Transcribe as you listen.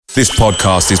This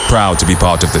podcast is proud to be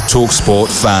part of the TalkSport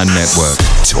Fan Network.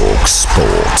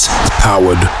 TalkSport.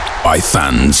 Powered by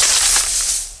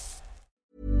fans.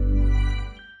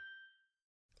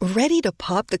 Ready to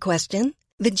pop the question?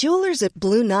 The jewelers at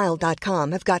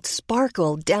BlueNile.com have got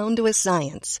sparkle down to a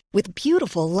science with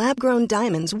beautiful lab-grown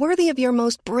diamonds worthy of your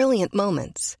most brilliant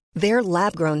moments. Their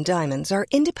lab-grown diamonds are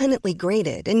independently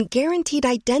graded and guaranteed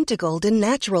identical to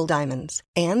natural diamonds.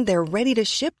 And they're ready to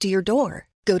ship to your door.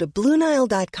 Go to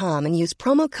BlueNile.com and use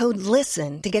promo code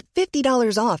LISTEN to get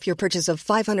 $50 off your purchase of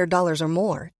 $500 or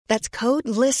more. That's code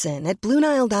LISTEN at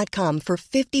BlueNile.com for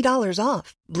 $50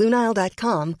 off.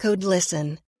 BlueNile.com, code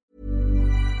LISTEN.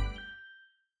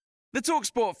 The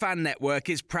TalkSport Fan Network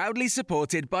is proudly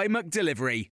supported by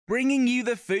McDelivery, bringing you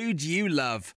the food you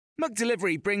love.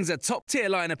 McDelivery brings a top-tier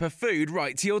lineup of food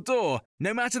right to your door.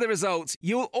 No matter the result,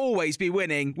 you'll always be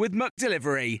winning with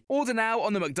McDelivery. Order now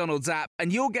on the McDonald's app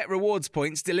and you'll get rewards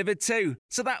points delivered too.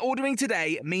 So that ordering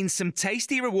today means some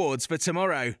tasty rewards for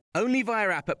tomorrow. Only via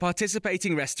app at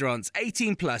participating restaurants.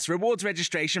 18 plus. Rewards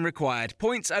registration required.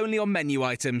 Points only on menu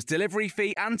items. Delivery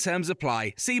fee and terms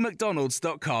apply. See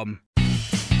mcdonalds.com.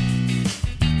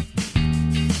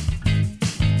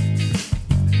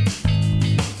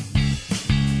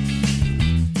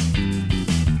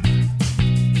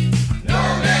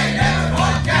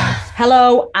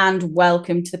 Hello and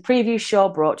welcome to the preview show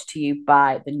brought to you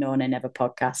by the No Nay Never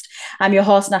podcast. I'm your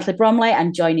host, Natalie Bromley,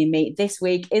 and joining me this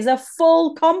week is a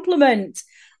full complement.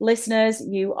 Listeners,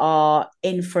 you are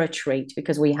in for a treat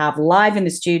because we have live in the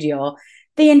studio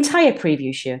the entire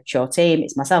preview show team.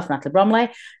 It's myself, Natalie Bromley,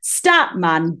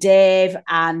 Statman Dave,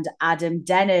 and Adam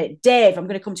Dennett. Dave, I'm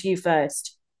going to come to you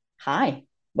first. Hi,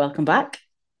 welcome back.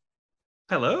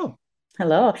 Hello.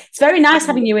 Hello. It's very nice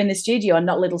having you in the studio and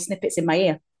not little snippets in my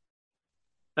ear.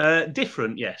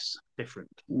 Different, yes, different.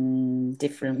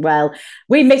 Different. Well,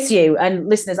 we miss you, and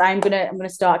listeners, I'm gonna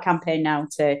start a campaign now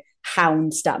to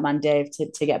hound Statman Dave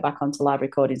to get back onto live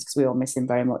recordings because we all miss him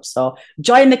very much. So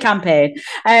join the campaign,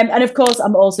 and of course,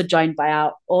 I'm also joined by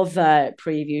our other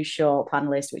preview show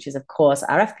panelist, which is of course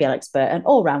our FPL expert and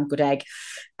all-round good egg,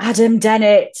 Adam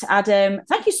Dennett. Adam,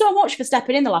 thank you so much for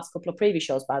stepping in the last couple of preview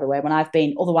shows. By the way, when I've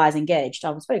been otherwise engaged, I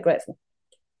was very grateful.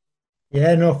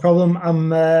 Yeah, no problem.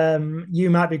 You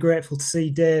might be grateful to see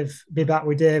Dave be back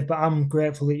with Dave, but I'm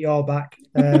grateful that you're back.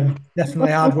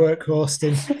 Definitely hard work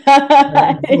hosting,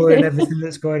 covering everything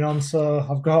that's going on. So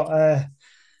I've got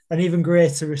an even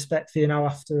greater respect for you now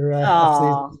after these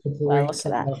couple of weeks.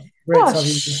 Look at that. Oh,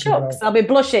 shucks, I'll be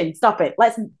blushing. Stop it.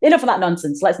 Enough of that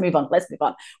nonsense. Let's move on.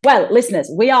 Well, listeners,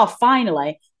 we are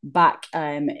finally back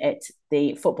at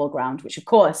the football ground, which of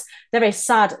course, there is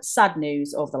sad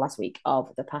news over the last week of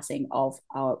the passing of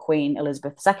our Queen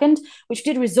Elizabeth II, which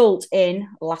did result in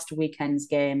last weekend's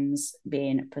games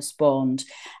being postponed.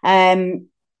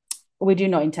 We do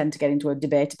not intend to get into a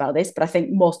debate about this, but I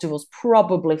think most of us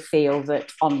probably feel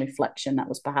that on reflection, that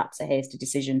was perhaps a hasty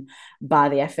decision by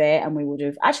the FA, and we would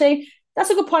have actually, that's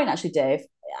a good point actually, Dave.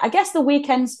 I guess the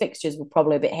weekend's fixtures were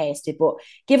probably a bit hasty, but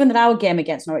given that our game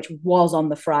against Norwich was on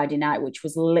the Friday night, which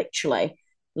was literally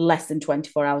less than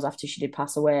 24 hours after she did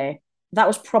pass away, that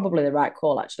was probably the right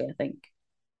call, actually, I think.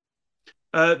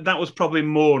 That was probably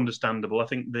more understandable. I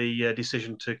think the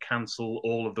decision to cancel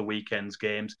all of the weekend's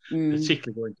games,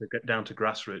 particularly going to get down to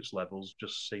grassroots levels,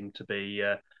 just seemed to be,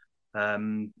 I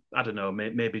don't know,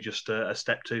 maybe just a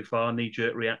step too far,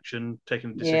 knee-jerk reaction,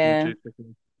 taking the decision too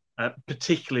quickly.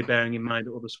 Particularly bearing in mind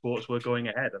that other sports were going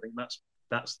ahead. I think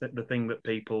that's the thing that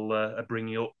people are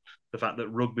bringing up, the fact that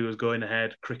rugby was going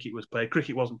ahead, cricket was played.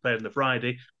 Cricket wasn't played on the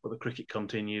Friday, but the cricket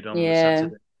continued on the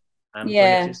Saturday. And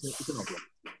it's an odd one.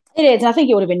 It is, and I think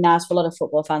it would have been nice for a lot of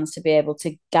football fans to be able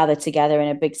to gather together in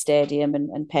a big stadium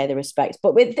and pay the respects.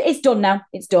 But it's done now.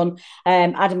 It's done.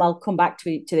 Adam, I'll come back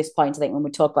to this point, I think, when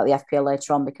we talk about the FPL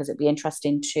later on, because it'd be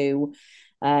interesting to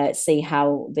see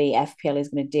how the FPL is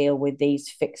going to deal with these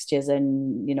fixtures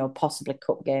and, you know, possibly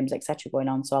cup games, etc. going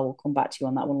on. So I will come back to you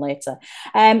on that one later.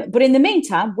 But in the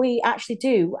meantime, we actually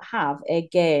do have a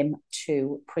game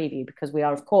to preview because we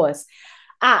are, of course,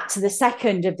 at the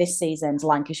second of this season's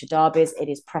Lancashire derbies. It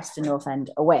is Preston North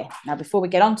End away. Now, before we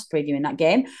get on to previewing that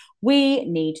game, we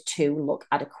need to look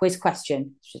at a quiz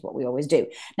question, which is what we always do.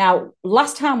 Now,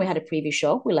 last time we had a preview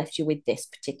show, we left you with this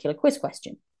particular quiz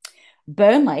question.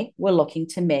 Burnley were looking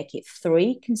to make it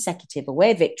 3 consecutive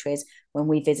away victories when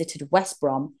we visited West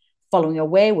Brom, following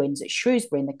away wins at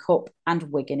Shrewsbury in the Cup and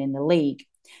Wigan in the League.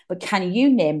 But can you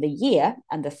name the year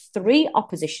and the 3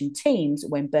 opposition teams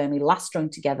when Burnley last strung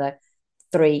together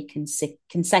 3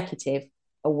 consecutive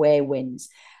away wins?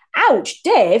 Ouch,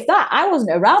 Dave, that I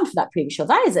wasn't around for that previous show.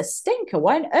 That is a stinker.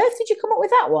 Why on earth did you come up with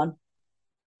that one?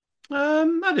 I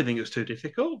didn't think it was too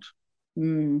difficult.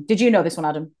 Did you know this one,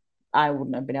 Adam? I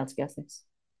wouldn't have been able to guess this.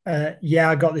 Yeah,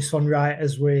 I got this one right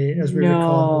as we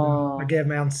recorded. I gave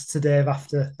my answer to Dave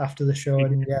after the show,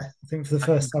 and yeah, I think for the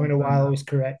first time in a while I was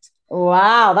correct.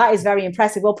 Wow, that is very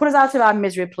impressive. Well, put us out of our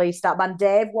misery, please, Statman.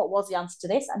 Dave, what was the answer to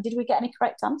this? And did we get any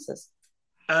correct answers?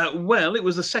 Well, it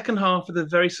was the second half of the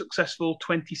very successful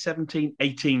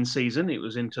 2017-18 season. It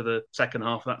was into the second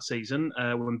half of that season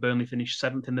when Burnley finished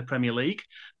 7th in the Premier League.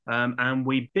 And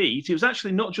it was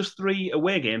actually not just 3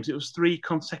 away games, it was 3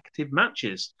 consecutive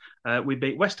matches. We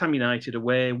beat West Ham United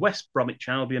away, West Bromwich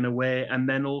Albion away, and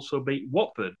then also beat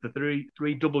Watford, the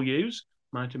three W's.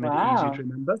 Might have made it easier to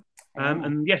remember.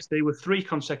 And yes, they were 3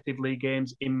 consecutive league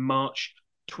games in March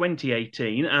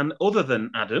 2018. And other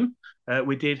than Adam,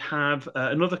 we did have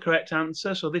another correct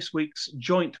answer. So this week's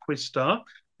joint quiz star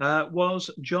was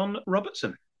John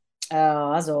Robertson.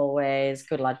 Oh, as always.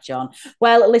 Good lad, John.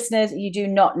 Well, listeners, you do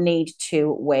not need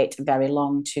to wait very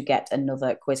long to get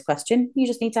another quiz question. You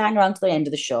just need to hang around to the end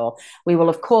of the show. We will,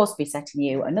 of course, be setting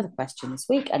you another question this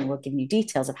week, and we'll give you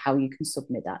details of how you can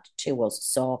submit that to us.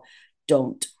 So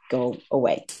don't go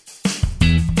away.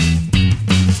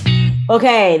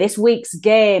 Okay, this week's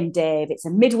game, Dave, it's a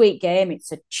midweek game.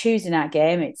 It's a Tuesday night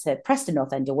game. It's a Preston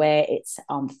North End away. It's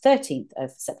on 13th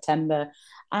of September,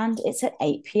 and it's at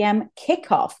 8 p.m.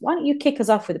 kickoff. Why don't you kick us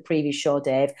off with the previous show,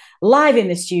 Dave, live in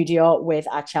the studio with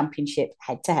our championship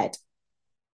head-to-head.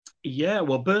 Yeah,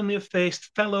 well, Burnley have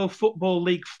faced fellow Football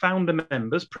League founder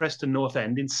members, Preston North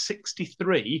End, in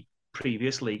 63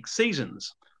 previous league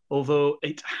seasons. Although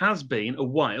it has been a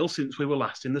while since we were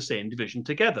last in the same division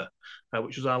together,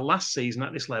 which was our last season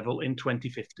at this level in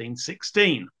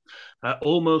 2015-16.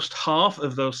 Almost half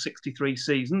of those 63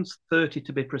 seasons, 30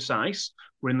 to be precise,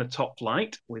 were in the top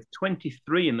flight, with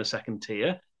 23 in the second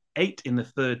tier, 8 in the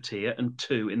third tier, and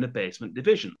 2 in the basement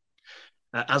division.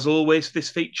 As always, for this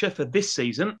feature for this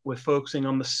season, we're focusing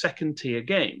on the second tier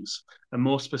games, and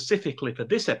more specifically for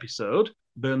this episode,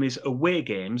 Burnley's away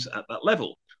games at that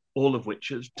level, all of which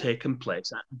has taken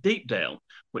place at Deepdale,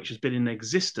 which has been in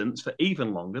existence for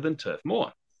even longer than Turf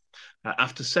Moor.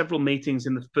 After several meetings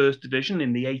in the first division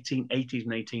in the 1880s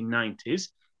and 1890s,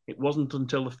 it wasn't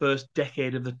until the first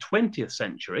decade of the 20th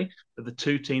century that the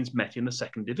two teams met in the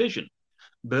second division.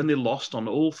 Burnley lost on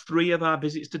all 3 of our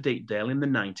visits to Deepdale in the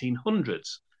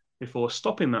 1900s, before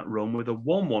stopping that run with a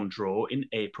 1-1 draw in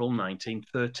April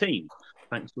 1913,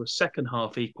 thanks to a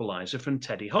second-half equaliser from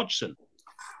Teddy Hodgson.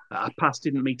 Our paths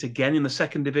didn't meet again in the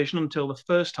second division until the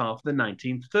first half of the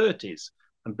 1930s,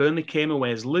 and Burnley came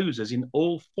away as losers in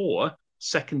all 4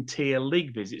 second-tier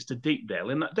league visits to Deepdale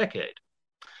in that decade.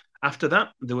 After that,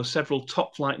 there were several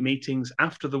top-flight meetings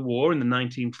after the war in the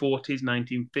 1940s,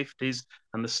 1950s,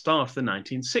 and the start of the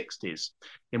 1960s,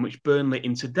 in which Burnley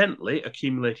incidentally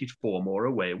accumulated 4 more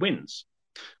away wins.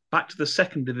 Back to the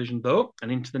second division, though,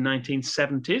 and into the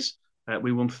 1970s,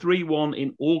 we won 3-1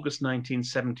 in August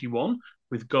 1971,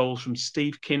 with goals from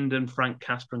Steve Kindon, Frank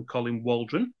Casper and Colin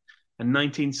Waldron, and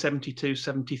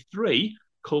 1972-73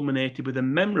 culminated with a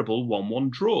memorable 1-1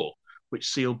 draw, which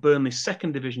sealed Burnley's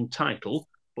second division title,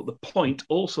 but the point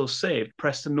also saved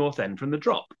Preston North End from the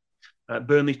drop.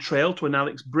 Burnley trailed to an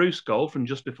Alex Bruce goal from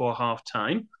just before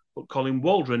half-time, but Colin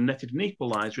Waldron netted an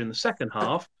equaliser in the second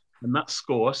half, and that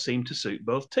score seemed to suit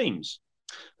both teams.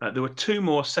 There were 2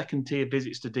 more second-tier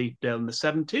visits to Deepdale in the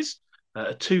 70s,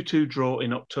 a 2-2 draw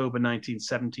in October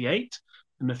 1978,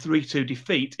 and a 3-2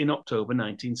 defeat in October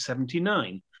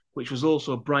 1979, which was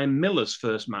also Brian Miller's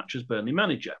first match as Burnley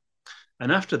manager.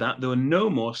 And after that, there were no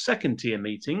more second-tier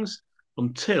meetings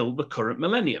until the current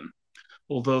millennium,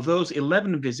 although those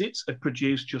 11 visits have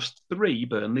produced just 3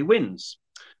 Burnley wins.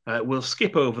 We'll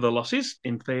skip over the losses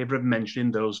in favour of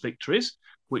mentioning those victories,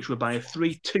 which were by a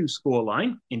 3-2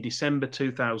 scoreline in December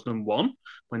 2001,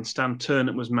 when Stan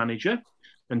Turnip was manager,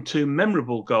 and 2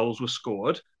 memorable goals were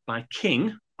scored by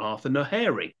King Arthur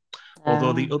Noheri,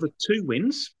 although the other 2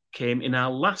 wins came in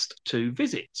our last 2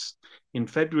 visits. In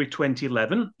February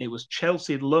 2011, it was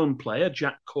Chelsea loan player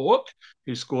Jack Cork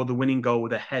who scored the winning goal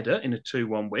with a header in a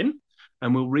 2-1 win,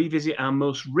 and we'll revisit our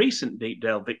most recent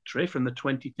Deepdale victory from the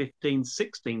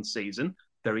 2015-16 season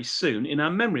very soon in our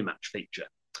memory match feature.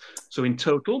 So in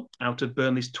total, out of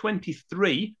Burnley's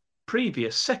 23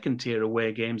 previous second-tier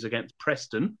away games against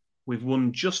Preston, we've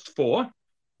won just 4,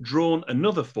 drawn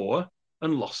another 4,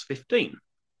 and lost 15.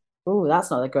 Oh, that's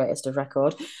not the greatest of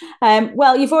record.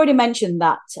 Well, you've already mentioned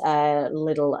that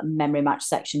little memory match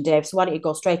section, Dave. So why don't you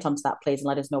go straight onto that, please, and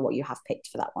let us know what you have picked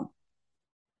for that one.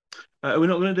 Are we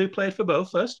not going to do Played for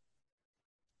Both first?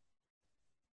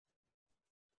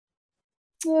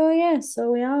 Oh, yeah,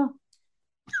 so we are.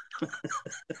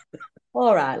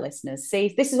 All right, listeners.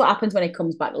 See, this is what happens when it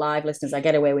comes back live, listeners. I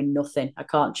get away with nothing. I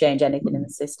can't change anything in the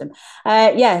system.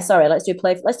 Yeah, sorry. Let's do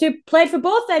played for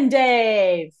both then,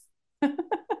 Dave.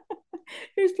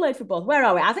 Who's played for both? Where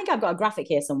are we? I think I've got a graphic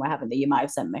here somewhere, haven't they? You might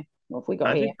have sent me. What have we got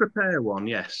I here? did prepare one,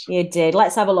 yes. You did.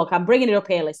 Let's have a look. I'm bringing it up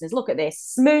here, listeners. Look at this.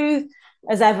 Smooth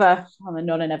as ever on the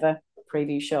None and Ever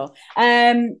preview show.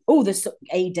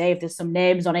 Hey, Dave, there's some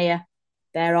names on here.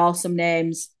 There are some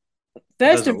names.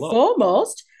 First and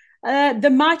foremost,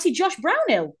 the mighty Josh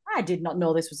Brownhill. I did not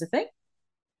know this was a thing.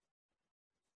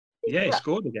 Yeah, he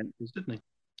scored against us, didn't he?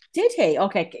 Did he?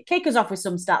 Okay, kick us off with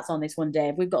some stats on this one,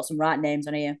 Dave. We've got some right names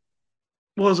on here.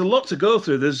 Well, there's a lot to go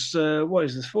through. There's,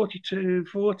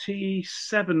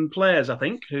 47 players, I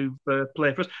think, who've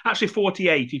played for us. Actually,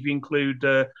 48 if you include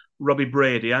Robbie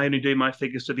Brady. I only do my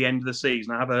figures to the end of the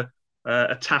season. I have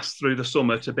a task through the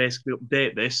summer to basically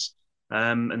update this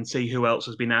and see who else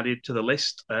has been added to the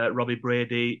list. Robbie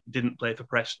Brady didn't play for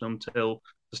Preston until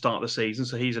the start of the season,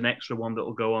 so he's an extra one that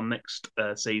will go on next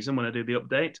season when I do the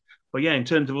update. But yeah, in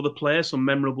terms of other players, some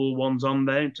memorable ones on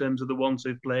there in terms of the ones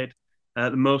who've played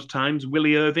the most times.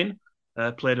 Willie Irvin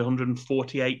played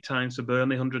 148 times for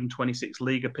Burnley, 126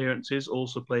 league appearances,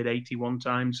 also played 81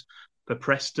 times for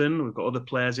Preston. We've got other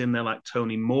players in there like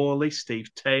Tony Morley,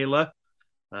 Steve Taylor,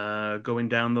 going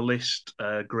down the list,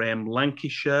 Graham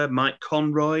Lancashire, Mike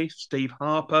Conroy, Steve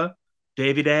Harper,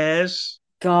 David Ayres.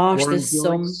 Gosh, Warren there's Joyce.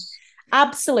 Some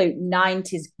absolute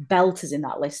 90s belters in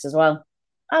that list as well.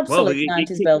 Absolute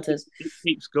 90s belters. It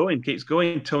keeps going.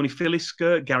 Tony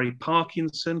Phillisker, Gary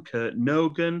Parkinson, Kurt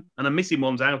Nogan, and I'm missing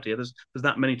ones out here. There's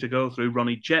that many to go through.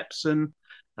 Ronnie Jepson.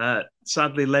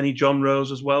 Sadly, Lenny John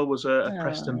Rose as well was a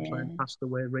Preston player, passed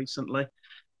away recently.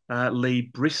 Lee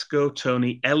Briscoe,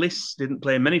 Tony Ellis didn't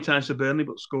play many times for Burnley,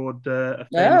 but scored a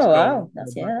famous goal. Wow,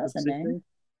 that's a name.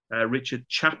 Richard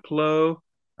Chaplow,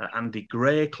 Andy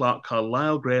Gray, Clark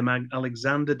Carlisle, Graham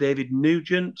Alexander, David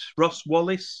Nugent, Ross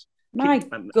Wallace. My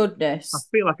goodness. I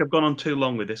feel like I've gone on too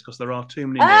long with this because there are too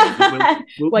many names.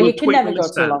 Well, you can never go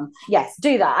too long. Yes,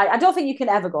 do that. I don't think you can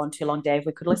ever go on too long, Dave.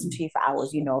 We could listen to you for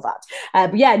hours, you know that.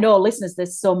 But yeah, no, listeners,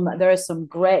 there are some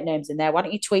great names in there. Why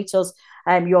don't you tweet us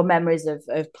your memories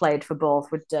of played for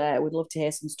both? We'd love to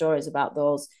hear some stories about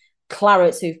those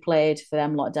Clarets who've played for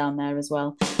them lot down there as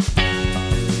well.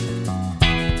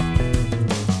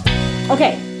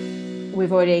 Okay.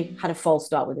 We've already had a false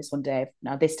start with this one, Dave.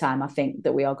 Now, this time, I think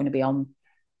that we are going to be on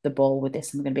the ball with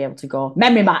this and we're going to be able to go.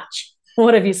 Memory match.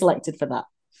 What have you selected for that?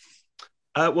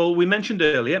 Well, we mentioned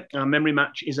earlier, our memory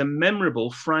match is a memorable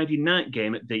Friday night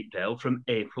game at Deepdale from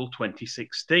April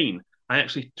 2016. I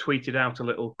actually tweeted out a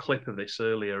little clip of this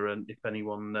earlier, and if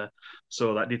anyone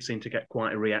saw that, did seem to get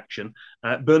quite a reaction.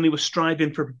 Burnley was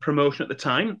striving for promotion at the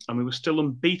time, and we were still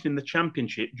unbeaten in the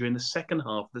Championship during the second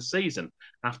half of the season,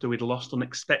 after we'd lost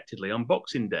unexpectedly on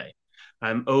Boxing Day.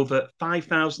 Over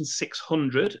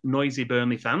 5,600 noisy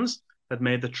Burnley fans had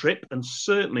made the trip and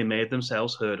certainly made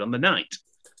themselves heard on the night.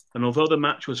 And although the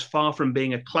match was far from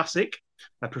being a classic,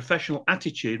 a professional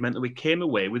attitude meant that we came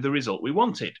away with the result we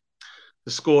wanted.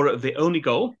 The scorer of the only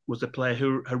goal was the player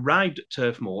who arrived at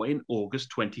Turf Moor in August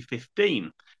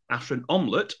 2015 after an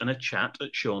omelette and a chat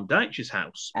at Sean Dyche's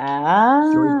house.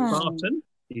 Joey Barton,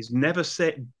 his never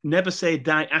say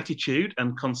die attitude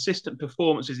and consistent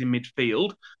performances in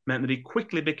midfield meant that he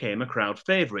quickly became a crowd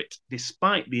favourite,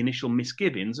 despite the initial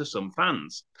misgivings of some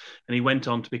fans. And he went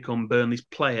on to become Burnley's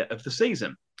player of the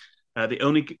season. The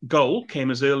only goal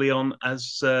came as early on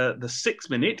as the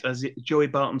 6th minute, as Joey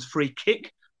Barton's free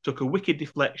kick took a wicked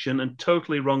deflection and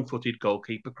totally wrong-footed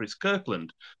goalkeeper Chris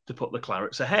Kirkland to put the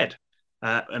Clarets ahead.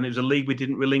 And it was a lead we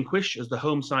didn't relinquish, as the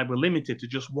home side were limited to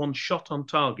just one shot on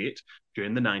target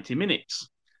during the 90 minutes.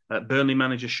 Burnley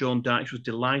manager Sean Dyche was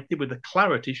delighted with the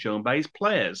clarity shown by his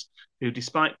players, who,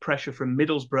 despite pressure from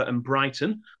Middlesbrough and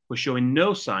Brighton, were showing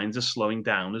no signs of slowing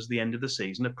down as the end of the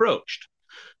season approached.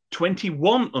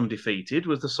 21 Undefeated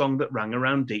was the song that rang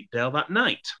around Deepdale that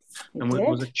night, and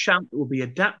was a chant that will be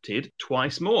adapted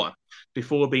twice more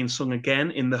before being sung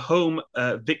again in the home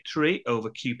victory over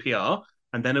QPR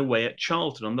and then away at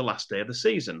Charlton on the last day of the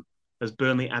season, as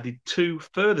Burnley added 2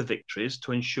 further victories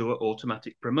to ensure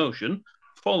automatic promotion,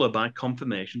 followed by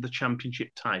confirmation of the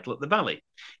Championship title at the Valley,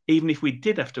 even if we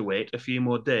did have to wait a few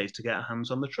more days to get our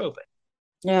hands on the trophy.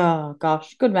 Oh,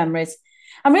 gosh, good memories.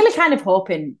 I'm really kind of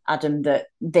hoping, Adam, that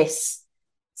this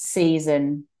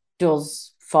season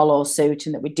does follow suit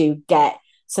and that we do get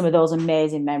some of those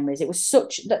amazing memories. It was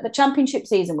the Championship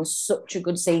season was such a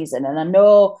good season, and I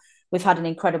know we've had an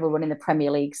incredible run in the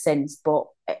Premier League since, but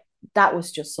that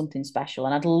was just something special,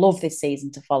 and I'd love this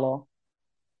season to follow.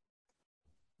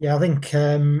 Yeah, I think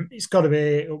it's got to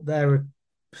be up there with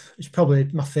it's probably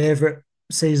my favourite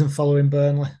season following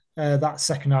Burnley. That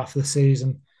second half of the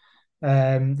season,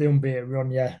 the unbeaten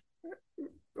run, yeah,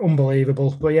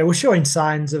 unbelievable. But yeah, we're showing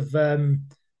signs of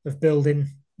building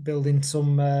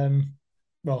some,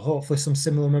 well, hopefully some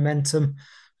similar momentum.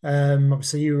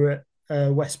 Obviously, you were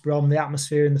at West Brom. The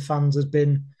atmosphere and the fans has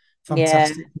been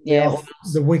fantastic. Yeah,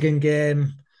 The Wigan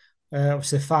game,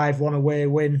 obviously 5-1 away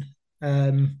win.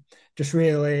 Just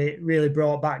really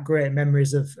brought back great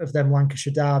memories of them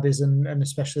Lancashire derbies and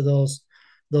especially those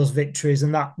victories,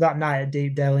 and that night at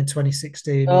Deepdale in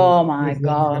 2016. Oh my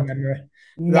God. Memory.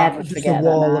 Never Just forget a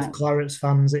wall that of Clarets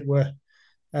fans. It were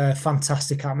a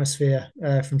fantastic atmosphere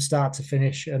from start to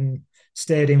finish, and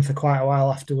stayed in for quite a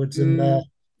while afterwards. And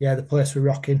yeah, the place were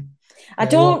rocking. I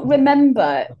don't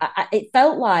remember. It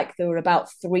felt like there were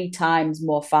about 3 times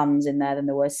more fans in there than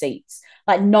there were seats.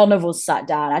 Like none of us sat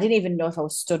down. I didn't even know if I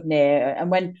was stood near.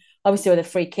 And when obviously when the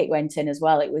free kick went in as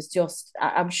well, it was just.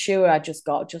 I'm sure I just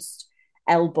got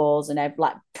elbows and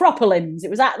like proper limbs.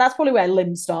 That's probably where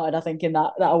limbs started. I think in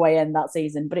that away end that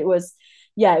season. But it was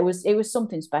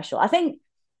something special. I think.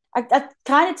 I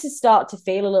kind of to start to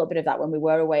feel a little bit of that when we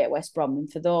were away at West Brom.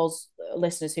 And for those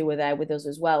listeners who were there with us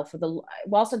as well,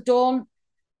 whilst I don't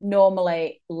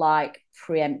normally like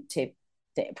preempting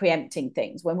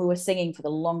things, when we were singing for the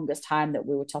longest time that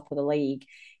we were top of the league,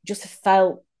 it just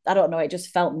felt, I don't know, it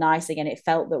just felt nice again. It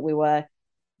felt that we were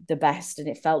the best, and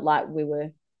it felt like we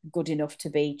were good enough to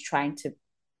be trying to,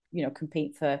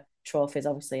 compete for trophies,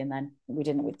 obviously, and then we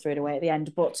threw it away at the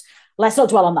end. But let's not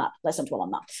dwell on that.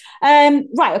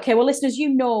 Right, okay, well, listeners,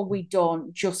 we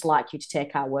don't just like you to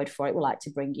take our word for it. We like to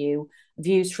bring you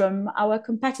views from our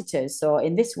competitors. So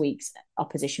in this week's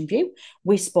opposition view,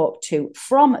 we spoke to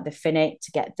From the Finney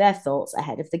to get their thoughts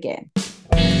ahead of the game.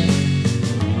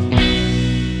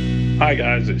 Hi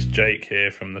guys, it's Jake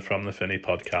here from the Finney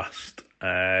podcast.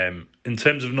 In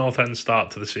terms of North End's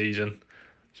start to the season,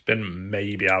 it's been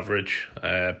maybe average.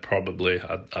 Probably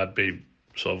I'd be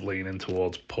sort of leaning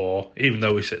towards poor, even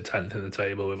though we sit 10th in the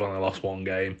table. We've only lost 1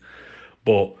 game.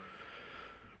 But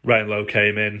Rainlow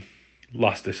came in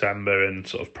last December and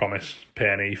sort of promised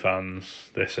PNE fans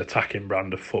this attacking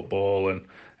brand of football and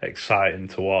exciting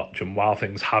to watch. And while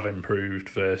things have improved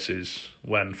versus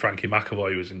when Frankie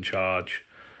McAvoy was in charge,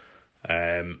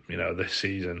 this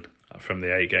season, from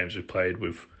the 8 games we've played,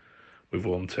 we've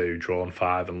won 2, drawn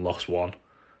 5 and lost 1.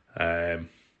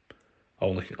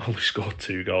 Only scored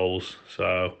 2 goals,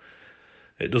 so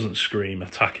it doesn't scream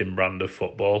attacking brand of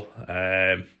football.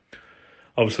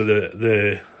 Obviously,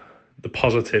 the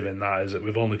positive in that is that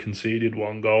we've only conceded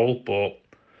 1 goal, but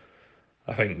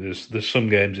I think there's some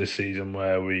games this season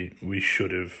where we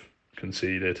should have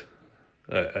conceded,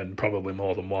 and probably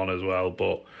more than 1 as well.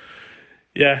 But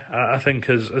yeah, I think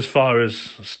as far as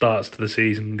starts to the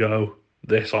season go,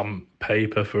 this on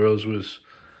paper for us was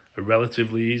a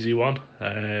relatively easy one.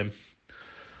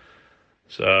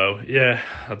 So yeah,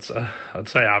 I'd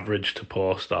say average to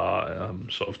poor start. I'm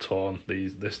sort of torn.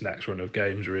 This next run of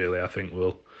games really, I think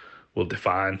will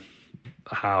define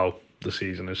how the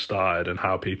season has started and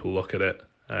how people look at it.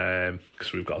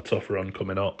 Because we've got a tough run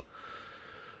coming up.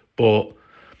 But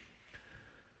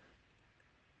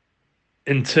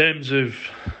in terms of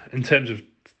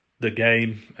the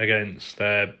game against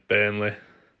Burnley,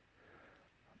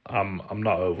 I'm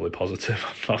not overly positive.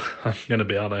 I'm going to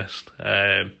be honest.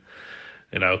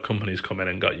 Company's come in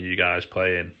and got you guys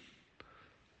playing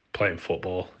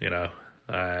football. You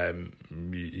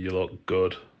look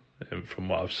good from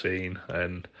what I've seen,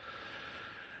 and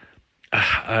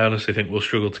I honestly think we'll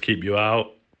struggle to keep you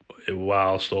out,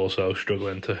 whilst also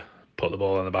struggling to put the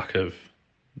ball in the back of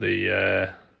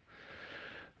the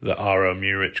Aro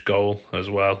Muric goal as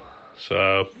well.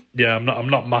 So yeah, I'm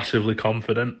not massively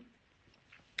confident.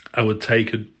 I would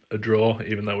take a draw,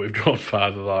 even though we've drawn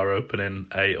 5 of our opening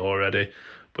 8 already.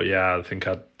 But yeah, I think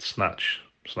I'd snatch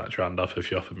your hand off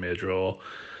if you offered me a draw.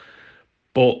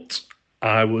 But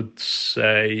I would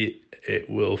say it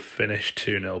will finish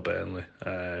 2-0 Burnley.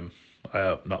 I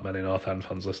hope not many North End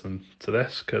fans listening to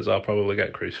this, because I'll probably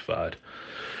get crucified.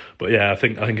 But yeah, I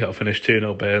think it'll finish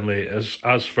 2-0 Burnley.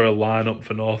 As for a lineup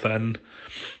for North End,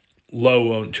 Lowe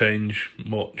won't change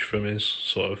much from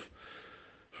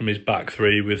his back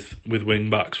 3 with wing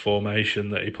backs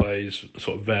formation that he plays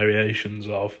sort of variations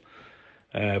of.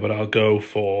 But I'll go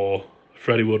for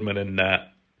Freddie Woodman in net.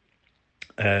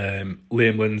 Liam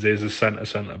Lindsay as a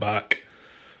centre back.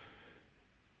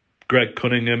 Greg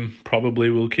Cunningham probably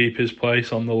will keep his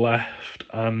place on the left,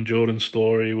 and Jordan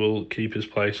Storey will keep his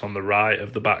place on the right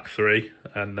of the back 3,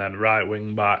 and then right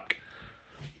wing back.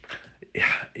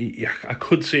 Yeah, I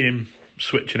could see him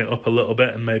switching it up a little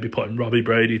bit and maybe putting Robbie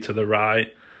Brady to the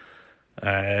right,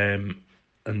 and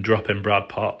dropping Brad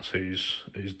Potts, who's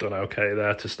done okay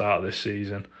there to start this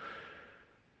season.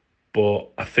 But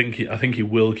I think he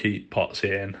will keep Potts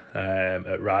in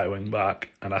at right wing back,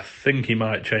 and I think he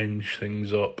might change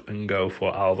things up and go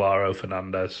for Alvaro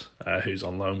Fernandez, who's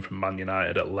on loan from Man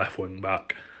United at left wing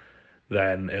back.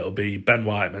 Then it'll be Ben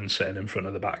Whiteman sitting in front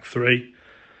of the back three,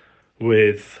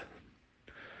 with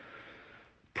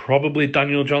probably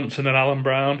Daniel Johnson and Alan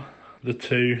Brown, the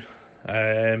two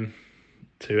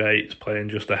eights, playing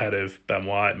just ahead of Ben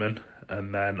Whiteman,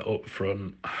 and then up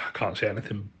front, I can't see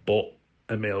anything but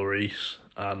Emile Reese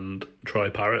and Troy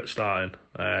Parrott starting.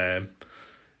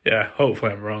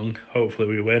 Hopefully I'm wrong. Hopefully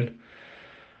we win.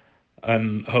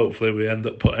 And hopefully we end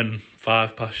up putting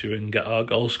 5 past you and get our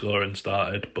goal scoring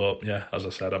started. But yeah, as I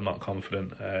said, I'm not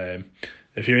confident.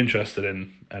 If you're interested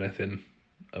in anything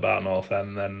about North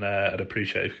End, then I'd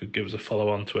appreciate if you could give us a follow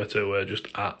on Twitter. We're just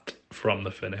at From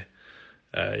The Finney.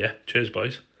 Cheers,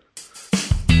 boys.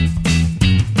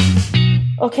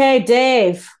 Okay,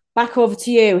 Dave. Back over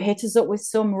to you. Hit us up with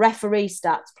some referee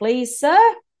stats, please, sir.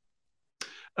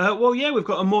 We've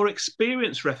got a more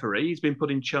experienced referee. He's been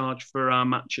put in charge for our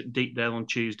match at Deepdale on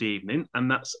Tuesday evening, and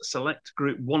that's Select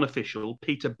Group 1 official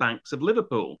Peter Banks of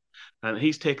Liverpool.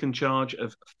 He's taken charge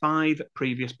of 5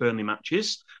 previous Burnley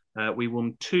matches. We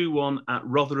won 2-1 at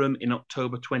Rotherham in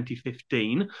October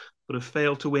 2015, but have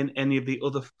failed to win any of the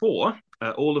other 4,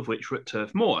 all of which were at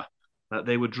Turf Moor.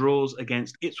 They were draws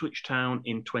against Ipswich Town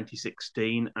in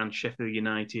 2016 and Sheffield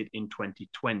United in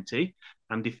 2020,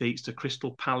 and defeats to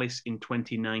Crystal Palace in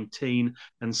 2019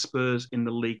 and Spurs in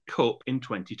the League Cup in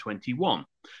 2021.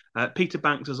 Peter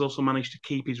Banks has also managed to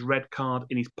keep his red card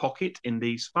in his pocket in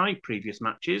these 5 previous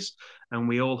matches, and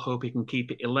we all hope he can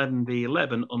keep it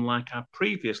 11v11, unlike our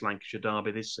previous Lancashire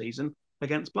derby this season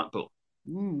against Blackpool.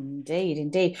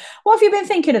 Indeed. What have you been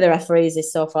thinking of the referees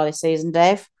so far this season,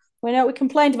 Dave? We know we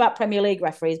complained about Premier League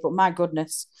referees, but my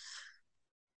goodness.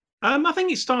 I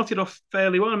think it started off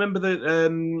fairly well. I remember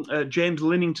the James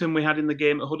Linnington we had in the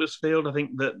game at Huddersfield. I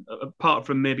think that apart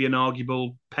from maybe an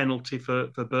arguable penalty for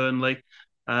Burnley,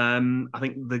 I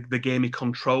think the game he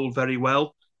controlled very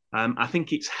well. I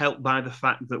think it's helped by the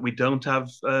fact that we don't have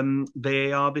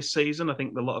VAR this season. I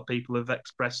think a lot of people have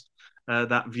expressed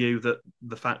that view, that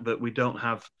the fact that we don't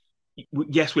have...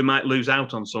 Yes, we might lose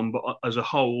out on some, but as a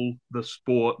whole, the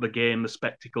sport, the game, the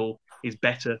spectacle is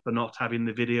better for not having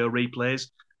the video replays.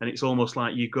 And it's almost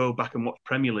like you go back and watch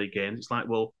Premier League games. It's like,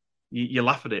 well, you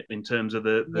laugh at it in terms of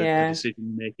the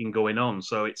decision making going on.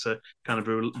 So it's a kind of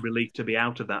a relief to be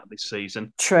out of that this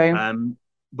season. True.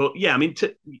 But yeah, I mean,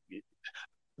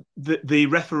 the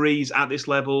referees at this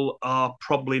level are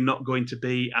probably not going to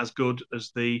be as good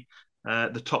as the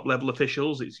top level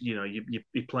officials. It's, you're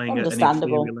playing at an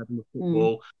inferior level of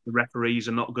football. The referees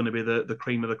are not going to be the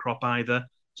cream of the crop either.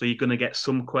 So you're going to get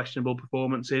some questionable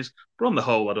performances. But on the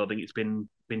whole, I don't think it's been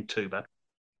too bad.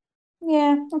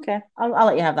 Yeah, okay. I'll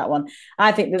let you have that one.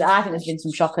 I think there's been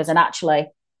some shockers, and actually,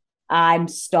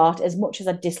 as much as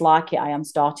I dislike it, I am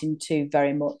starting to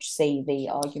very much see the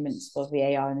arguments for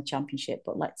VAR in the Championship.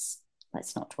 But let's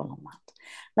not dwell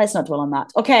on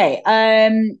that. Okay.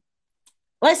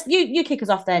 You kick us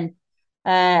off then,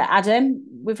 Adam.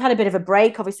 We've had a bit of a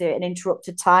break, obviously an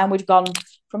interrupted time. We've gone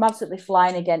from absolutely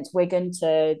flying against Wigan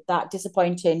to that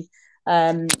disappointing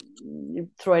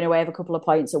throwing away of a couple of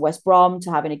points at West Brom to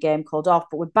having a game called off.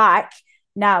 But we're back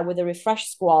now with a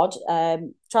refreshed squad.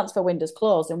 Transfer window's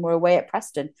closed and we're away at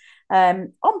Preston.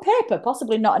 On paper,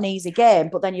 possibly not an easy game,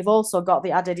 but then you've also got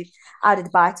the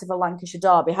added bite of a Lancashire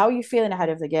derby. How are you feeling ahead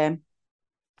of the game?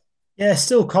 Yeah,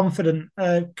 still confident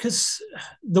because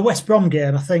the West Brom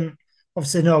game, I think,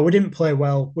 obviously, no, we didn't play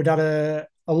well. We'd had a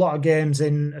lot of games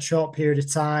in a short period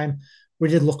of time. We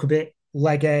did look a bit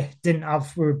leggy. We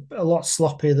were a lot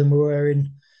sloppier than we were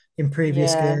in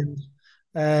previous games.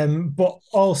 But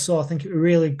also, I think it was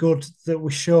really good that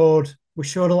we showed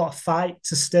a lot of fight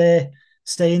to stay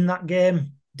in that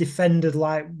game. Defended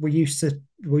like we're used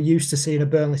to seeing a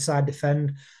Burnley side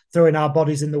defend, throwing our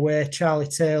bodies in the way. Charlie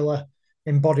Taylor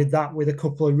embodied that with a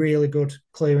couple of really good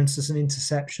clearances and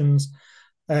interceptions.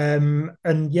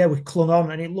 We clung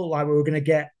on, and it looked like we were going to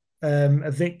get a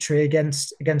victory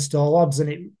against all odds,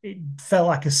 and it felt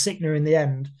like a sickener in the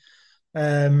end,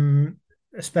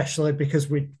 especially because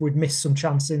we'd missed some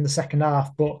chances in the second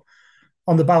half. But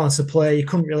on the balance of play, you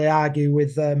couldn't really argue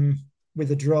with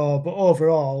a draw. But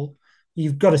overall,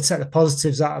 you've got to take the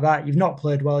positives out of that. You've not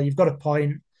played well. You've got a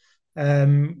point.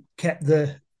 Kept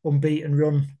the unbeaten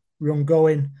run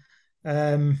going,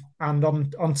 and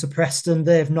on to Preston.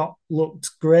 They've not looked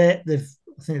great. I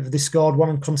think they scored one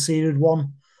and conceded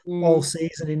one all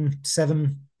season in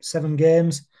seven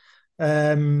games.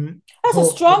 That's a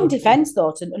strong defence,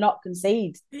 though, to not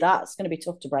concede. That's going to be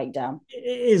tough to break down. It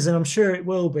is, and I'm sure it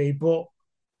will be. But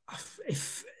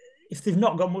if they've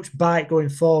not got much bite going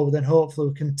forward, then hopefully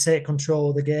we can take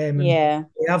control of the game. And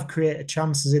we have created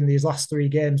chances in these last 3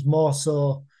 games, more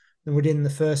so than we did in the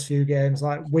first few games,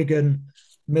 like Wigan,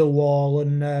 Millwall,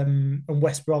 and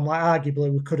West Brom. Like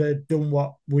arguably, we could have done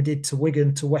what we did to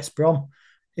Wigan to West Brom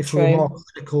if we were more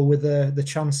clinical with the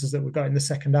chances that we got in the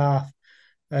second half.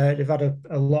 They've had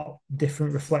a lot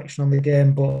different reflection on the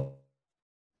game, but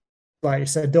like you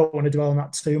said, don't want to dwell on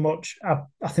that too much.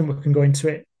 I think we can go into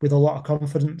it with a lot of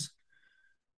confidence,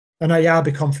 and I'll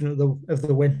be confident of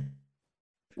the win.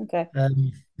 Okay.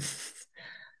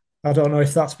 I don't know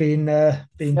if that's been. No,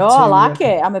 I like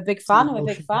it. I'm a big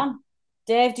fan.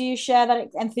 Dave, do you share that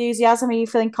enthusiasm? Are you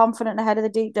feeling confident ahead of the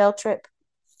Deepdale trip?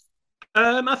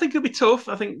 I think it'll be tough.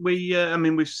 I think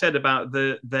we've said about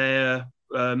their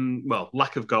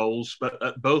lack of goals, but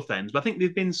at both ends. But I think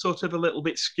they've been sort of a little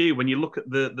bit skewed when you look at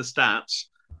the stats.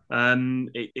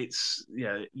 It's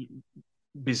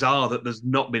bizarre that there's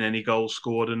not been any goals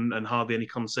scored and hardly any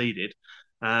conceded.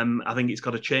 I think it's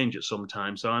got to change at some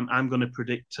time. So I'm going to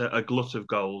predict a glut of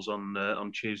goals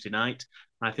on Tuesday night.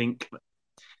 I think,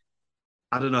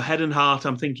 I don't know, head and heart,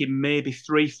 I'm thinking maybe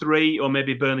 3-3 or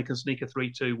maybe Burnley can sneak a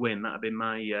 3-2 win. That'd be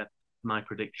my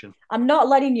prediction. I'm not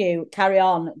letting you carry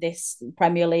on this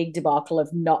Premier League debacle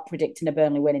of not predicting a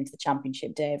Burnley win into the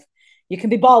Championship, Dave. You can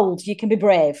be bold. You can be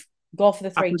brave. Go for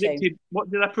the 3-2.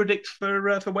 What did I predict for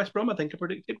West Brom? I think I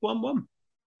predicted 1-1.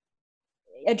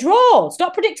 A draw.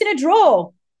 Stop predicting a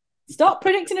draw. Go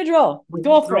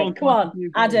for it. Come on,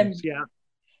 Adam. Yeah.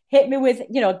 Hit me with,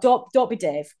 don't be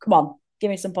Dave. Come on. Give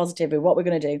me some positivity. What we're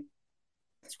going to do.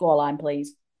 Scoreline,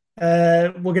 please.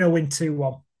 We're going to win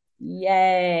 2-1.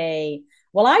 Yay.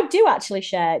 Well, I do actually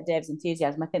share Dave's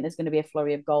enthusiasm. I think there's going to be a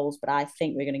flurry of goals, but I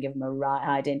think we're going to give them a right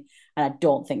hiding, and I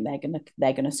don't think they're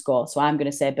going to score. So I'm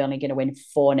going to say Burnley going to win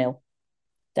 4-0.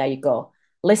 There you go.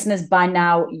 Listeners, by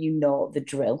now, you know the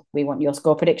drill. We want your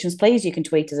score predictions, please. You can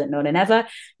tweet us at NoNoNever.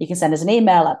 You can send us an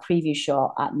email at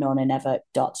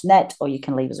previewshow@nonanever.net, or you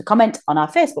can leave us a comment on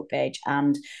our Facebook page,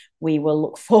 and we will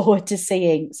look forward to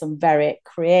seeing some very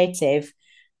creative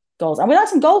goals. And we'd like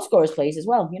some goal scorers, please, as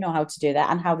well. You know how to do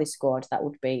that and how they scored. That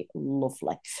would be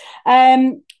lovely.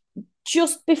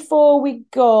 Just before we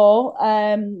go,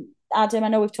 Adam, I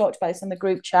know we've talked about this on the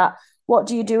group chat. What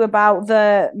do you do about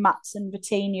the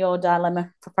Maatsen-Coutinho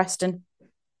dilemma for Preston?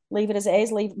 Leave it as it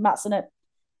is. Leave Maatsen at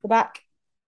the back.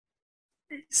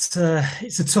 It's a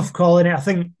tough call, isn't it? I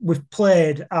think we've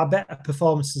played, our better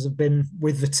performances have been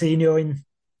with Coutinho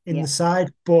in the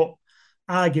side, but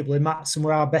arguably Maatsen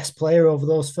were our best player over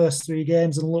those first 3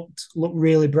 games and looked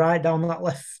really bright down that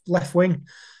left wing.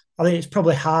 I think it's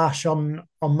probably harsh on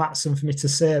Maatsen for me to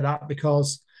say that,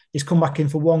 because he's come back in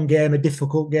for one game, a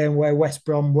difficult game where West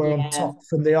Brom were on top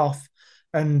from the off,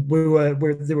 and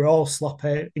they were all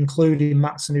sloppy, including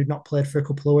Maatsen, who'd not played for a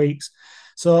couple of weeks.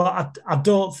 So I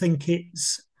don't think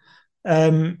it's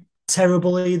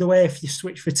terrible either way. If you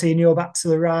switch Coutinho back to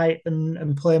the right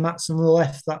and play Maatsen on the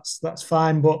left, that's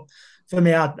fine. But for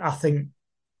me, I think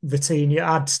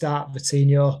I'd start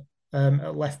Coutinho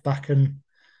at left back, and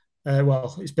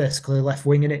it's basically left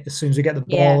wing, isn't it? As soon as we get the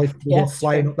ball, if we go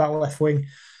flying up that left wing.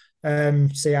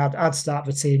 I'd start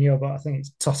Coutinho, but I think it's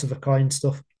toss of a coin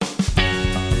stuff.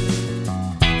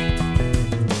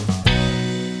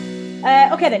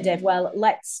 Okay then, Dave. Well,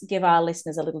 let's give our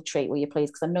listeners a little treat, will you please?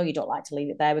 Because I know you don't like to leave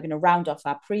it there. We're going to round off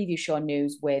our preview show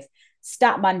news with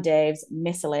Statman Dave's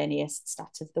miscellaneous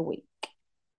stat of the week.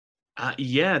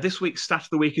 This week's stat of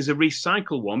the week is a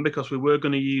recycle one, because we were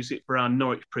going to use it for our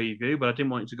Norwich preview, but I didn't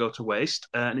want it to go to waste.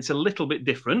 And it's a little bit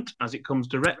different, as it comes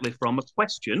directly from a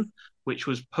question which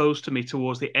was posed to me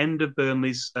towards the end of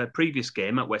Burnley's previous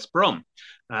game at West Brom.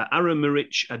 Aaron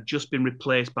Muric had just been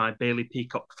replaced by Bailey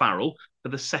Peacock-Farrell for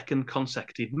the second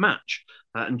consecutive match.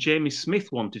 And Jamie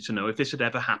Smith wanted to know if this had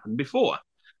ever happened before.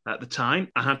 At the time,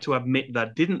 I had to admit that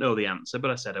I didn't know the answer,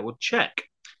 but I said I would check.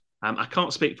 I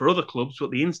can't speak for other clubs,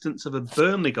 but the instance of a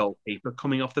Burnley goalkeeper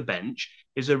coming off the bench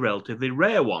is a relatively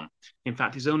rare one. In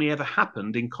fact, it's only ever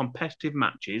happened in competitive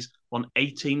matches on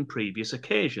 18 previous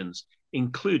occasions,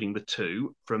 including the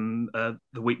 2 from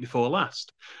the week before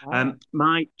last. Wow.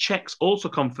 My checks also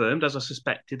confirmed, as I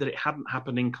suspected, that it hadn't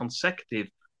happened in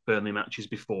consecutive Burnley matches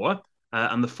before,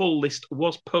 and the full list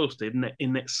was posted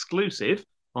in exclusive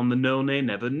on the No Nay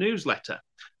Never newsletter.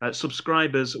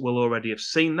 Subscribers will already have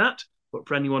seen that, but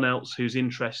for anyone else who's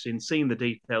interested in seeing the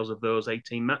details of those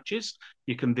 18 matches,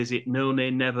 you can visit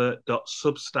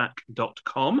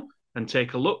nonaynever.substack.com and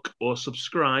take a look, or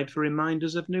subscribe for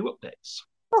reminders of new updates.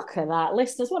 Look at that,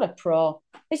 listeners. What a pro.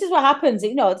 This is what happens.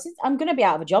 I'm going to be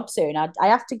out of a job soon. I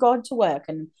have to go into work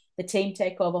and the team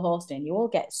take over hosting. You all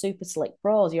get super slick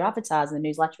pros. You're advertising the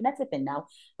newsletter and everything now.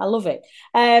 I love it.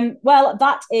 Well,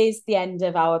 that is the end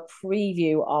of our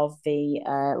preview of the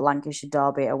Lancashire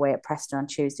Derby away at Preston on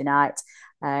Tuesday night.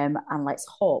 And let's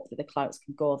hope that the Clouts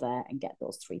can go there and get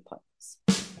those 3 points.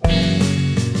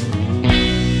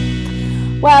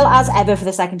 Well, as ever, for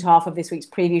the second half of this week's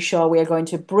preview show, we are going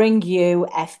to bring you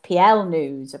FPL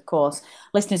news. Of course,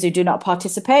 listeners who do not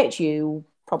participate, you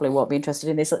probably won't be interested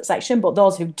in this section, but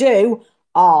those who do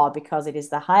are, because it is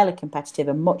the highly competitive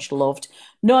and much loved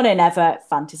No Nay Never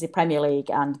Fantasy Premier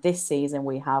League. And this season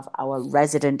we have our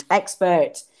resident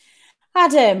expert.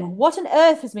 Adam, what on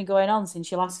earth has been going on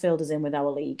since you last filled us in with our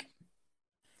league?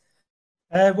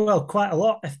 Well, quite a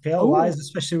lot FPL-wise,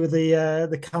 especially with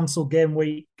the cancelled game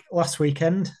week last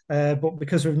weekend. But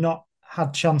because we've not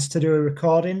had chance to do a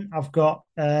recording, I've got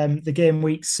the game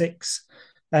week 6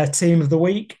 team of the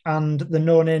week and the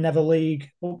No Nay Never League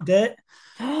update.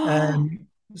 Am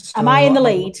I in the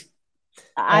lead?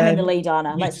 I'm in the lead,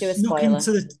 Anna. Let's do a spoiler.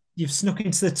 You've snuck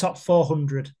into the top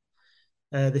 400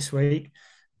 this week.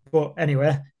 But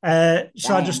anyway,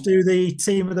 shall I just do the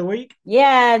team of the week?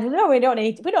 Yeah, no, we don't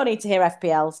need to hear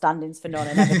FPL standings for No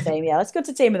Nay Never team. Yeah, let's go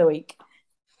to team of the week.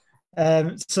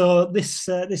 So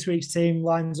this week's team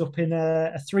lines up in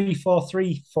a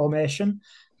 3-4-3 formation,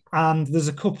 and there's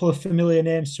a couple of familiar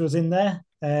names to us in there.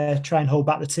 Try and hold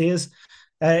back the tears.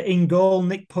 In goal,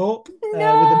 Nick Pope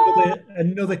with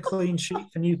another clean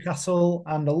sheet for Newcastle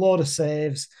and a load of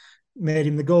saves, made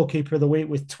him the goalkeeper of the week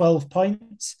with 12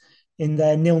 points in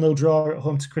their 0-0 draw at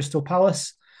home to Crystal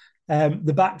Palace.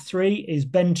 The back three is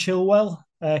Ben Chilwell,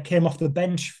 came off the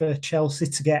bench for Chelsea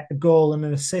to get a goal and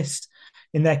an assist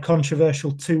in their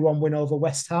controversial 2-1 win over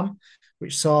West Ham,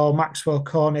 which saw Maxwell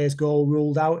Cornet's goal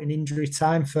ruled out in injury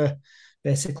time for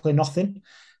basically nothing.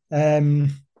 Yeah,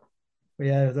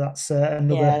 that's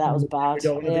another. Yeah, that was bad. We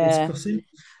don't want to be discussing.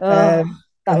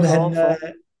 And then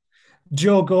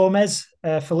Joe Gomez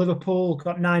for Liverpool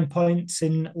got 9 points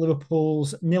in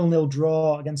Liverpool's 0-0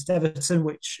 draw against Everton,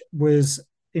 which was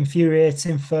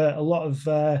infuriating for a lot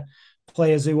of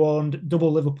players who owned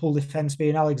double Liverpool defence,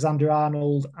 being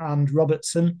Alexander-Arnold and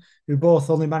Robertson, who both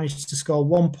only managed to score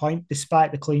 1 point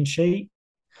despite the clean sheet.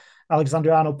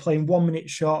 Alexander-Arnold playing 1 minute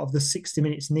short of the 60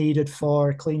 minutes needed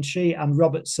for a clean sheet, and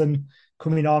Robertson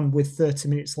coming on with 30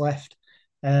 minutes left.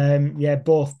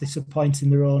 Both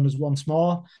disappointing their owners once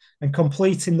more. And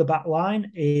completing the back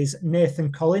line is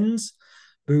Nathan Collins,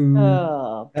 who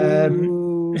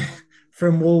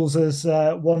from Wolves'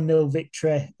 1-0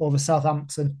 victory over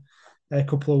Southampton a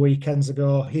couple of weekends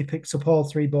ago. He picks up all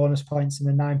 3 bonus points in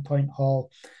a 9-point haul.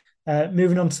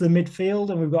 Moving on to the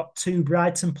midfield, and we've got 2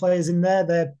 Brighton players in there.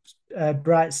 Their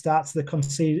bright start to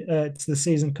the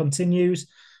season continues.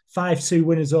 5-2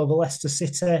 winners over Leicester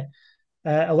City.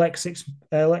 Alexis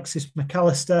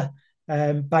McAllister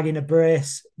bagging a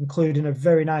brace, including a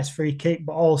very nice free kick,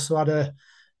 but also had a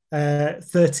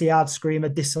 30-yard screamer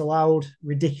disallowed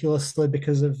ridiculously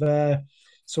because of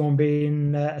someone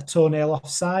being a toenail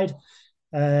offside.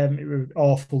 It was an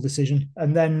awful decision.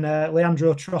 And then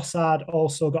Leandro Trossard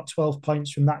also got 12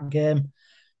 points from that game.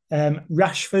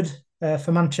 Rashford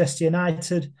for Manchester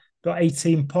United got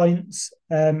 18 points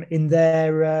in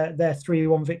their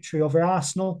 3-1 victory over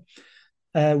Arsenal,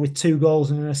 with 2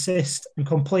 goals and an assist. And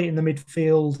completing the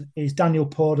midfield is Daniel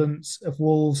Podence of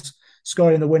Wolves,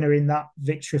 scoring the winner in that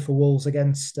victory for Wolves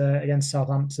against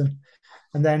Southampton.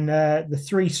 And then the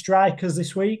 3 strikers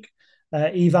this week,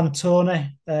 Ivan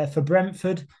Toney for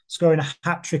Brentford, scoring a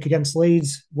hat-trick against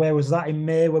Leeds. Where was that in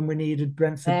May when we needed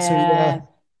Brentford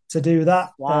to do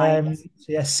that?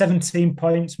 17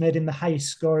 points, made him the highest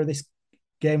scorer this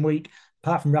game week,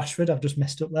 apart from Rashford. I've just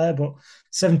messed up there, but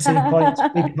 17 points,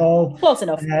 big ball. Close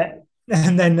enough.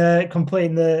 And then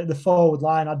completing the forward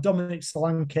line, Dominic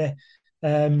Solanke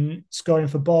scoring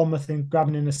for Bournemouth and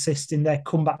grabbing an assist in their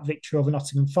comeback victory over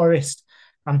Nottingham Forest,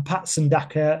 and Patson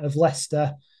Daka of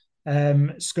Leicester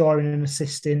scoring and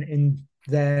assisting in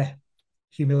their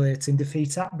humiliating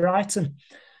defeat at Brighton.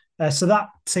 So that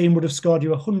team would have scored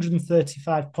you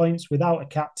 135 points without a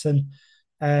captain.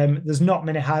 There's not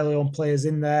many highly owned players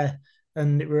in there,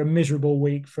 and it were a miserable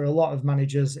week for a lot of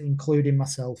managers, including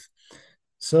myself.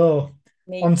 So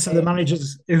on to the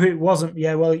managers who it wasn't.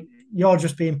 Yeah, well, you're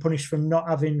just being punished from not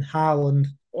having Haaland,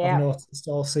 I've noticed,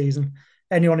 all season.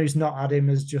 Anyone who's not had him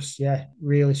has just,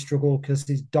 really struggled because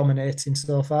he's dominating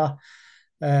so far.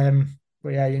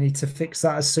 yeah, you need to fix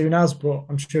that as soon as. But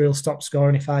I'm sure he'll stop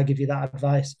scoring if I give you that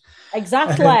advice.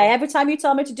 Exactly. Every time you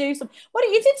tell me to do something, what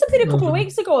you did something a couple of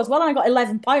weeks ago as well, and I got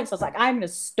 11 points. I was like, I'm going to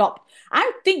stop.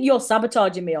 I think you're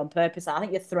sabotaging me on purpose. I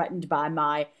think you're threatened by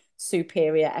my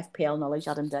superior FPL knowledge,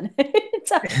 Adam Den.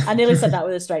 I nearly said that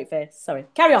with a straight face. Sorry.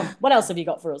 Carry on. What else have you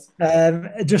got for us?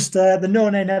 Just the No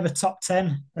Nay Never top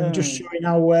 10, and just showing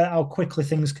how quickly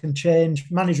things can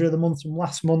change. Manager of the month from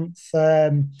last month.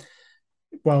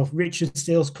 Well, Richard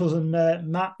Steele's cousin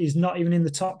Matt is not even in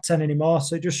the top 10 anymore.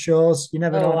 So it just shows you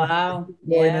never know. Wow.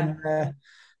 Yeah.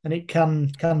 And it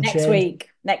can next change.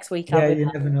 Next week. Yeah,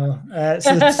 you never know.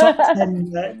 So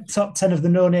the top 10 of the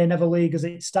No Nay Never League as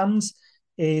it stands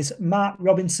is Mark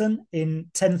Robinson in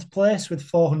 10th place with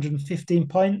 415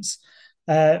 points.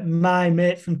 My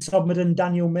mate from Todmorden,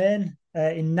 Daniel Main,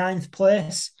 in 9th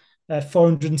place,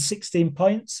 416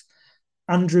 points.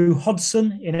 Andrew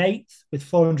Hodson in 8th with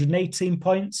 418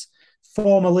 points.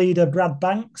 Former leader Brad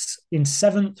Banks in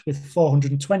 7th with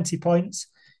 420 points.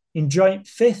 In joint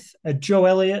 5th, Joe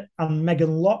Elliott and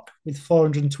Megan Locke with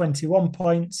 421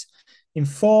 points. In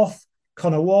 4th,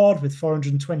 Connor Ward with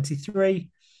 423.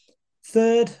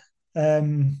 3rd,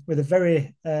 with a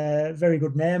very, very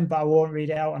good name, but I won't read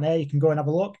it out on air. You can go and have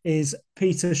a look, is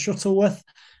Peter Shuttleworth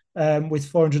with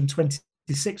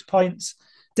 426 points.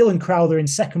 Dylan Crowther in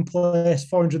 2nd place,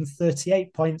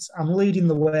 438 points. And leading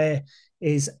the way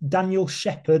is Daniel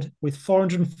Shepherd with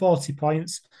 440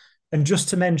 points. And just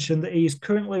to mention that he is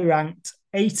currently ranked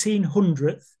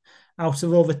 1800th out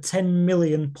of over 10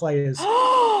 million players.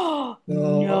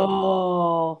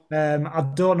 No. I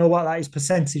don't know what that is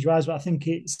percentage-wise, but I think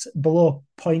it's below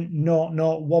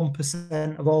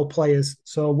 0.001% of all players.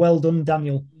 So well done,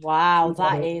 Daniel. Wow,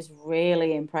 that is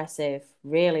really impressive.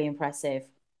 Really impressive.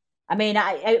 I mean,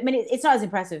 it's not as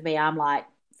impressive with me. I'm like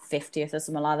 50th or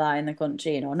something like that in the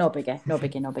country. You know, no biggie.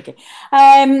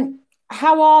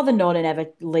 How are the No Nay Never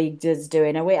leaguers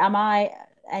doing? Am I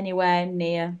anywhere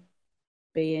near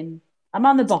being? I'm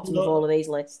on the bottom of all of these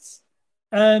lists.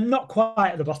 Not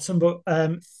quite at the bottom, but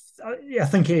I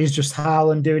think it is just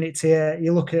Haaland doing it here.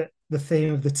 You look at the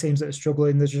theme of the teams that are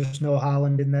struggling. There's just no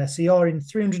Haaland in there. So you're in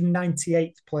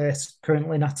 398th place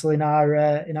currently, Natalie, in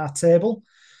our table.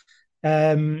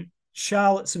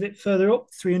 Charlotte's a bit further up,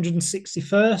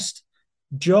 361st.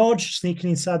 George sneaking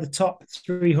inside the top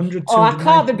 300. Oh, I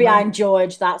can't be behind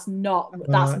George. That's not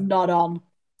on.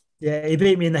 Yeah, he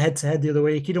beat me in the head-to-head the other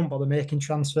week. He don't bother making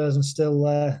transfers and still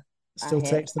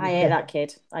takes them. I hate that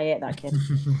kid.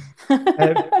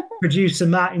 Producer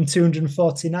Matt in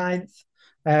 249th.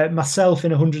 Myself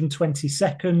in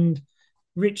 122nd.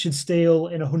 Richard Steele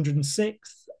in 106th.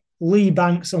 Lee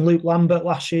Banks and Luke Lambert,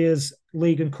 last year's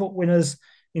League and Cup winners,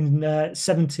 in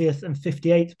 70th and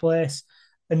 58th place.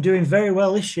 And doing very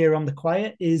well this year on the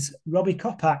quiet is Robbie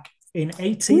Kopak in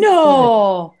 18th.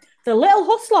 No, the little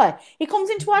hustler. He comes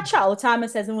into our chat all the time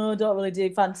and says, I don't really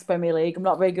do fantasy Premier League. I'm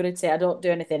not very good at it. I don't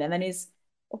do anything. And then he's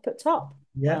up at top.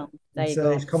 Yeah, well, there you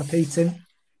go. He's competing.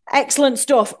 Excellent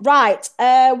stuff. Right.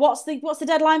 What's the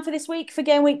deadline for this week for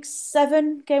game week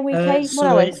 7, game week 8?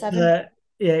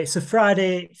 It's a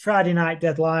Friday night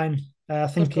deadline. I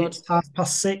think it's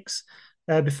 6:30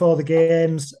 before the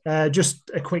games.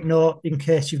 Just a quick note in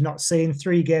case you've not seen,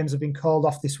 3 games have been called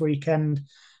off this weekend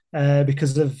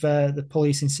because of the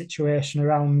policing situation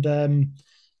around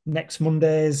next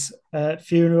Monday's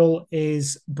funeral.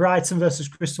 Is Brighton versus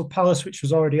Crystal Palace, which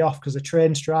was already off because of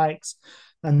train strikes.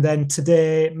 And then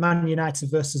today, Man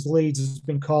United versus Leeds has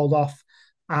been called off,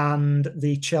 and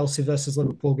the Chelsea versus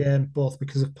Liverpool game, both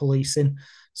because of policing.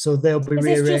 So they'll be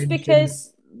rearranged. Is this just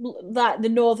because that the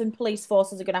Northern Police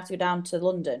Forces are going to have to go down to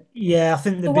London? Yeah, I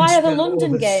think. So why are the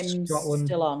London games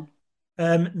still on?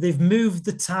 They've moved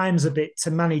the times a bit to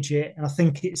manage it, and I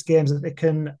think it's games that they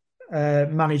can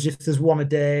manage if there's one a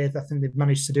day. I think they've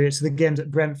managed to do it. So the games at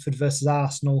Brentford versus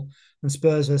Arsenal and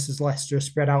Spurs versus Leicester are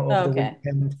spread out over the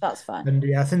weekend. That's fine. And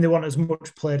yeah, I think they want as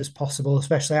much played as possible,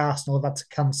 especially Arsenal have had to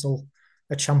cancel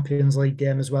a Champions League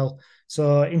game as well.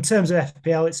 So in terms of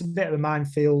FPL, it's a bit of a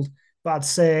minefield. But I'd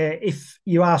say if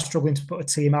you are struggling to put a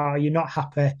team out, or you're not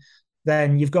happy,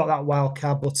 then you've got that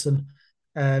wildcard button.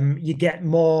 You get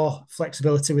more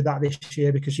flexibility with that this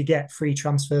year because you get free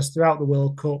transfers throughout the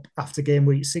World Cup after game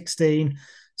week 16.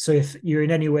 So if you're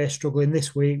in any way struggling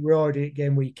this week, we're already at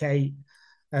game week 8.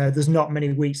 There's not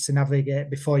many weeks to navigate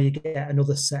before you get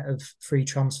another set of free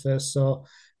transfers. So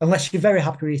unless you're very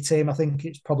happy with your team, I think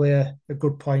it's probably a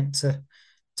good point to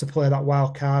play that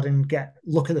wild card and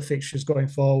look at the fixtures going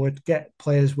forward, get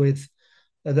players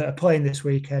that are playing this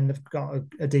weekend have got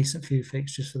a decent few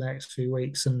fixtures for the next few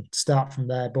weeks and start from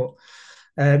there. But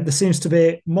there seems to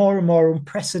be more and more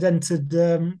unprecedented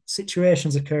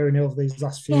situations occurring over these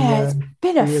last few years. Yeah, it's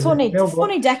been a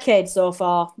funny decade so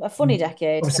far. A funny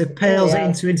decade. Obviously, pales it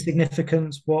into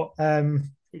insignificance, but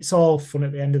it's all fun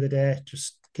at the end of the day.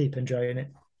 Just keep enjoying it.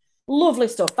 Lovely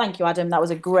stuff. Thank you, Adam. That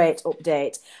was a great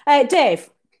update. Dave,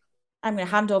 I'm going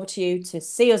to hand over to you to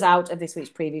see us out of this week's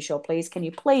preview show, please. Can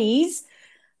you please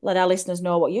let our listeners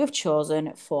know what you have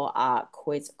chosen for our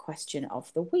quiz question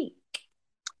of the week?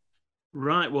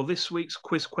 Right, well, this week's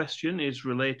quiz question is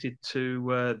related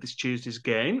to this Tuesday's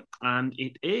game, and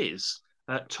it is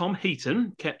Tom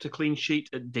Heaton kept a clean sheet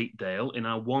at Deepdale in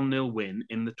our 1-0 win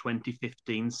in the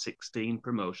 2015-16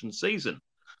 promotion season,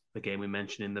 the game we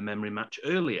mentioned in the memory match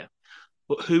earlier.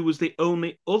 But who was the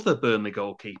only other Burnley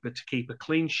goalkeeper to keep a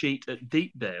clean sheet at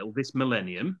Deepdale this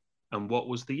millennium, and what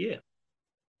was the year?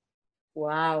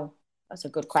 Wow, that's a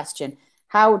good question.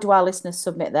 How do our listeners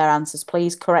submit their answers,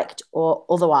 please, correct or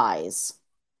otherwise?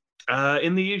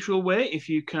 In the usual way, if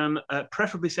you can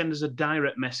preferably send us a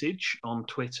direct message on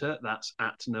Twitter, that's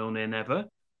 @NoNayNever,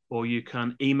 or you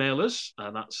can email us,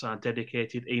 that's our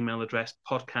dedicated email address,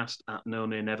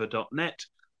 podcast@nonaynever.net,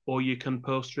 or you can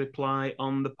post a reply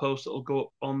on the post that will go up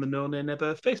on the No Nay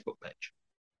Never Facebook page.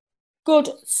 Good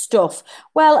stuff.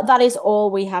 Well, that is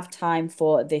all we have time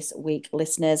for this week,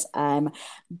 listeners.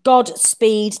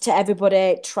 Godspeed to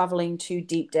everybody travelling to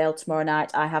Deepdale tomorrow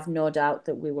night. I have no doubt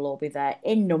that we will all be there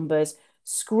in numbers,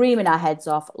 screaming our heads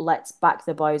off. Let's back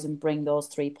the boys and bring those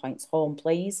 3 points home,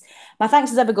 please. My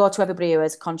thanks as ever go to everybody who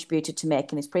has contributed to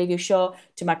making this preview show,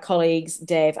 to my colleagues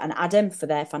Dave and Adam for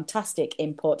their fantastic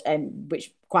input,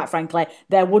 which quite frankly,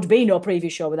 there would be no preview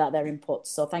show without their input.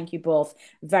 So thank you both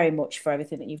very much for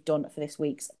everything that you've done for this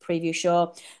week's preview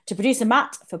show. To producer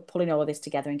Matt for pulling all of this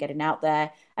together and getting out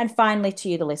there. And finally, to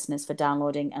you, the listeners, for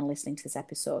downloading and listening to this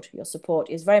episode. Your support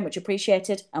is very much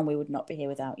appreciated, and we would not be here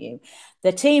without you.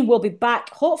 The team will be back,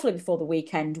 hopefully before the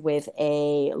weekend, with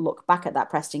a look back at that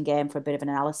Preston game for a bit of an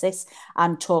analysis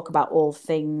and talk about all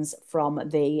things from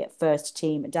the first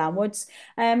team downwards.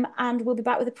 And we'll be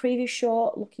back with a preview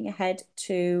show looking ahead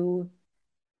to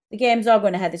the games are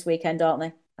going ahead this weekend, aren't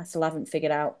they? I still haven't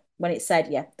figured out when it's said.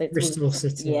 Yeah, Bristol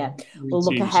City. Yeah, we'll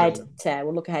look ahead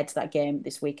to that game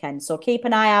this weekend. So keep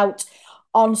an eye out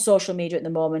on social media at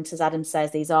the moment. As Adam says,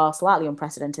 these are slightly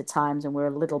unprecedented times, and we're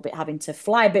a little bit having to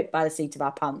fly a bit by the seat of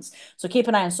our pants. So keep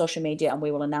an eye on social media, and we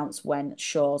will announce when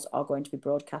shows are going to be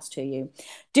broadcast to you.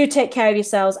 Do take care of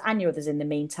yourselves and your others in the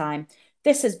meantime.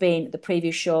 This has been the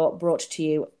preview show brought to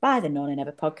you by the No Nay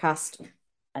Never podcast.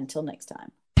 Until next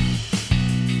time.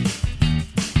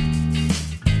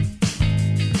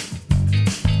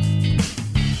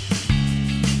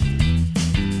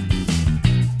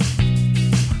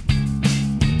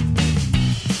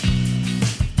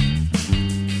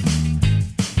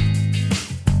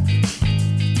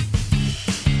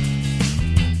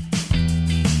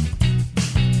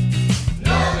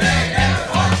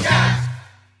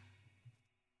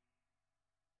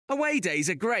 Away days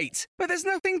are great, but there's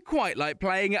nothing quite like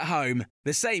playing at home.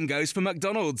 The same goes for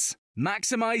McDonald's.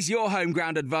 Maximise your home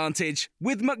ground advantage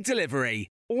with McDelivery.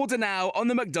 Order now on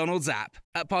the McDonald's app.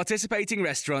 At participating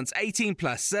restaurants, 18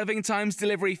 plus, serving times,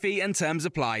 delivery fee and terms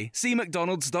apply. See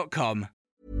mcdonalds.com.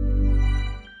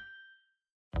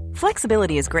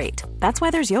 Flexibility is great. That's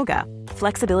why there's yoga.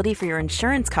 Flexibility for your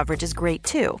insurance coverage is great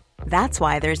too. That's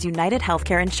why there's United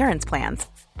Healthcare Insurance Plans.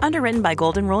 Underwritten by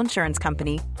Golden Rule Insurance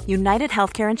Company, United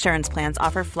Healthcare Insurance Plans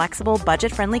offer flexible,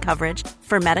 budget-friendly coverage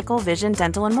for medical, vision,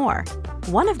 dental, and more.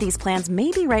 One of these plans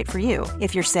may be right for you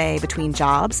if you're, say, between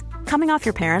jobs, coming off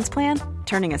your parents' plan,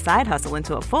 turning a side hustle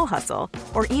into a full hustle,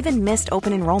 or even missed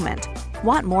open enrollment.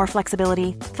 Want more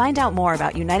flexibility? Find out more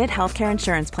about United Healthcare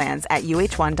Insurance Plans at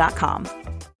uh1.com.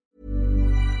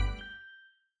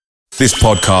 This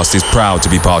podcast is proud to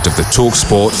be part of the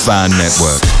TalkSport Fan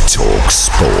Network.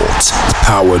 TalkSport.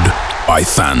 Powered by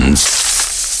fans.